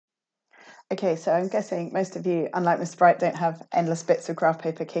Okay, so I'm guessing most of you, unlike Mr. Bright, don't have endless bits of graph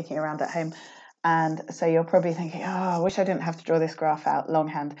paper kicking around at home. And so you're probably thinking, oh, I wish I didn't have to draw this graph out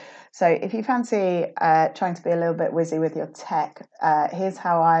longhand. So if you fancy trying to be a little bit whizzy with your tech, here's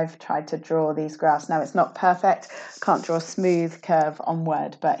how I've tried to draw these graphs. Now, it's not perfect. Can't draw a smooth curve on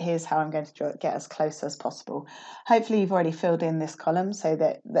Word, but here's how I'm going to draw it, get as close as possible. Hopefully you've already filled in this column, so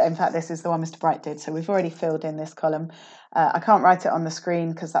that, in fact, this is the one Mr. Bright did. So we've already filled in this column. I can't write it on the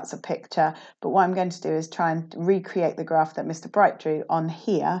screen because that's a picture, but what I'm going to do is try and recreate the graph that Mr. Bright drew on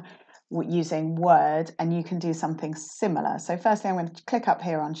here using Word, and you can do something similar. So firstly, I'm going to click up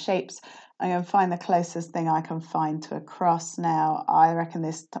here on shapes. I'm going to find the closest thing I can find to a cross. Now, I reckon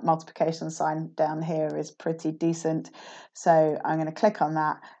this multiplication sign down here is pretty decent. So I'm going to click on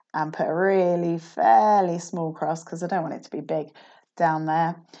that and put a really fairly small cross because I don't want it to be big down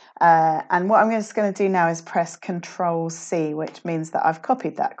there. And what I'm just going to do now is press Control C, which means that I've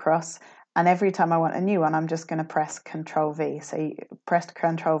copied that cross. And every time I want a new one, I'm just going to press Control V. So you press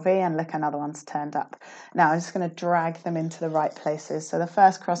Control V and look, another one's turned up. Now I'm just going to drag them into the right places. So the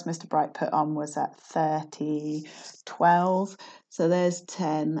first cross Mr. Bright put on was at 30, 12. So there's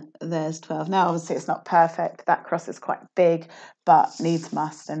 10, there's 12. Now obviously it's not perfect. That cross is quite big, but needs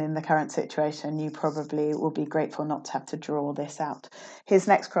must. And in the current situation, you probably will be grateful not to have to draw this out. His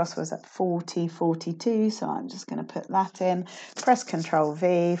next cross was at 40, 42. So I'm just going to put that in. Press Control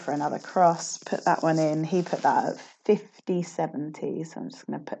V for another cross, put that one in. He put that at 50, 70, so I'm just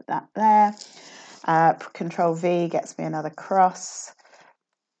going to put that there. Control V gets me another cross,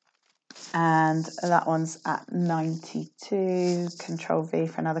 and that one's at 92. Control V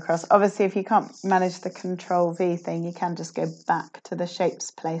for another cross. Obviously, if you can't manage the Control V thing, you can just go back to the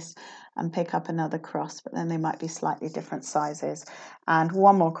shapes place and pick up another cross, but then they might be slightly different sizes. And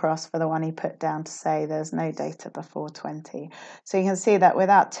one more cross for the one he put down to say there's no data before 20. So you can see that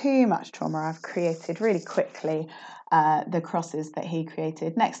without too much trauma, I've created really quickly the crosses that he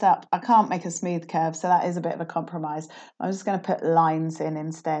created. Next up, I can't make a smooth curve, so that is a bit of a compromise. I'm just going to put lines in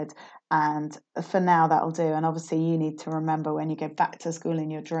instead. And for now, that'll do. And obviously, you need to remember when you go back to school and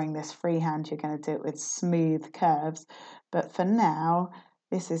you're drawing this freehand, you're going to do it with smooth curves. But for now,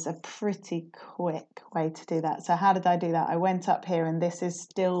 this is a pretty quick way to do that. So how did I do that? I went up here and this is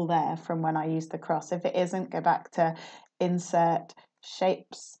still there from when I used the cross. If it isn't, go back to Insert,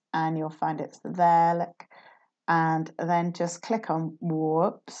 Shapes, and you'll find it's there. Look. And then just click on,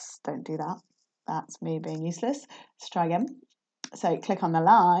 whoops, don't do that. That's me being useless. Let's try again. So click on the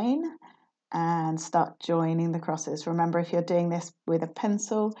line and start joining the crosses. Remember, if you're doing this with a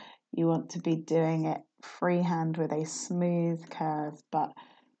pencil, you want to be doing it freehand with a smooth curve, but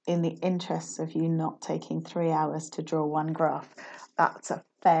in the interests of you not taking 3 hours to draw one graph, that's a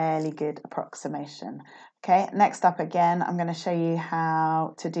fairly good approximation. Okay, next up again, I'm going to show you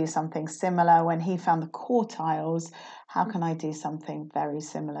how to do something similar. When he found the quartiles, how can I do something very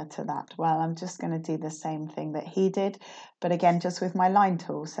similar to that? Well, I'm just going to do the same thing that he did, but again, just with my line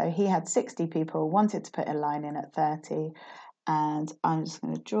tool. So he had 60 people, wanted to put a line in at 30, and I'm just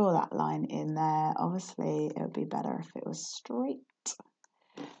going to draw that line in there. Obviously, it would be better if it was straight.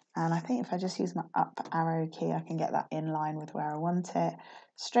 And I think if I just use my up arrow key, I can get that in line with where I want it,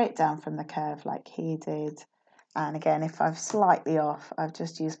 straight down from the curve like he did. And again, if I've slightly off, I've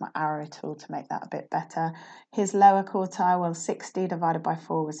just used my arrow tool to make that a bit better. His lower quartile, well, 60 divided by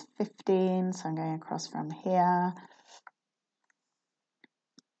 4 was 15, so I'm going across from here.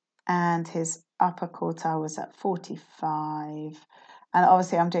 And his upper quartile was at 45. And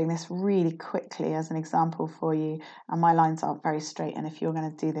obviously I'm doing this really quickly as an example for you, and my lines aren't very straight, and if you're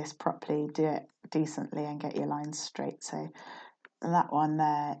going to do this properly, do it decently and get your lines straight. So that one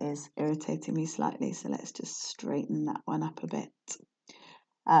there is irritating me slightly, so let's just straighten that one up a bit.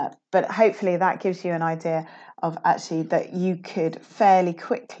 But hopefully that gives you an idea of actually that you could fairly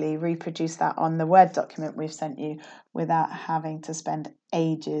quickly reproduce that on the Word document we've sent you without having to spend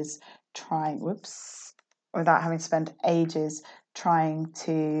ages trying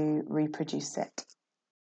to reproduce it.